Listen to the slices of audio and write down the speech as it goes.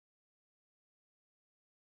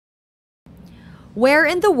Where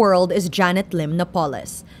in the world is Janet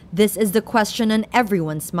lim-napoles? This is the question on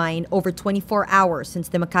everyone's mind over 24 hours since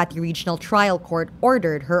the Makati Regional Trial Court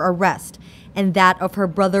ordered her arrest, and that of her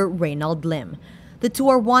brother Reynald Lim. The two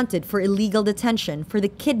are wanted for illegal detention for the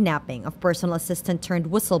kidnapping of personal assistant turned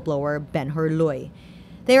whistleblower Ben Hurloy.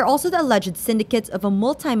 They are also the alleged syndicates of a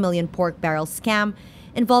multi-million pork barrel scam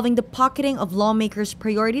involving the pocketing of lawmakers'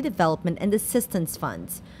 priority development and assistance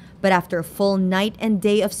funds. But after a full night and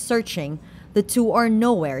day of searching, the two are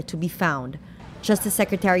nowhere to be found. Justice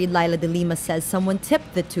Secretary Laila de Lima says someone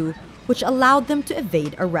tipped the two, which allowed them to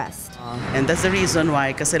evade arrest. And that's the reason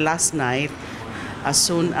why, kasi last night, as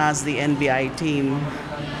soon as the NBI team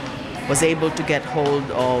was able to get hold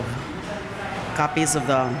of copies of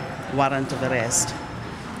the warrant of arrest,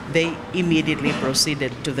 they immediately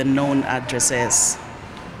proceeded to the known addresses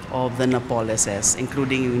of the Napoleses,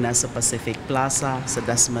 including yung nasa Pacific Plaza, sa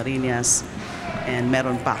Dasmariñas, and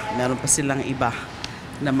meron pa silang iba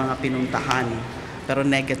na mga pinuntahan, pero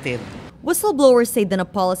negative. Whistleblowers say the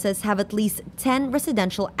Napoleses have at least 10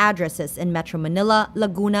 residential addresses in Metro Manila,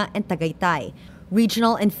 Laguna, and Tagaytay.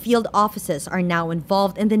 Regional and field offices are now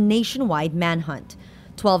involved in the nationwide manhunt.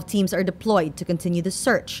 12 teams are deployed to continue the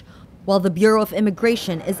search, while the Bureau of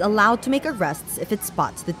Immigration is allowed to make arrests if it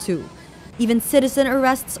spots the two. Even citizen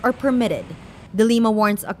arrests are permitted. De Lima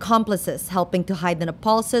warns accomplices helping to hide the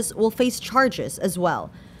Napoleses will face charges as well.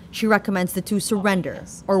 She recommends the two surrender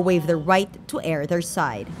or waive their right to air their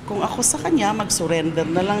side. Kung ako sa kanya, mag-surrender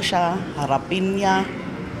na lang siya, harapin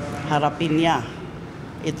niya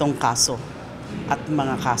itong kaso at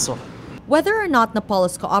mga kaso. Whether or not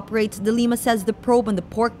Napoles cooperates, De Lima says the probe on the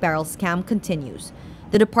pork barrel scam continues.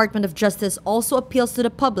 The Department of Justice also appeals to the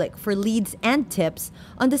public for leads and tips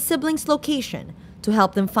on the siblings' location to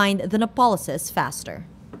help them find the Napoleses faster.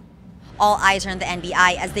 All eyes are on the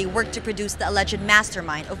NBI as they work to produce the alleged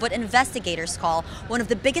mastermind of what investigators call one of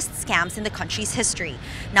the biggest scams in the country's history.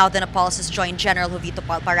 Now the Napoleses join General Jovito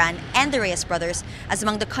Palparan and the Reyes brothers as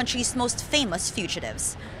among the country's most famous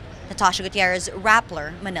fugitives. Natasha Gutierrez,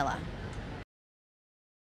 Rappler, Manila.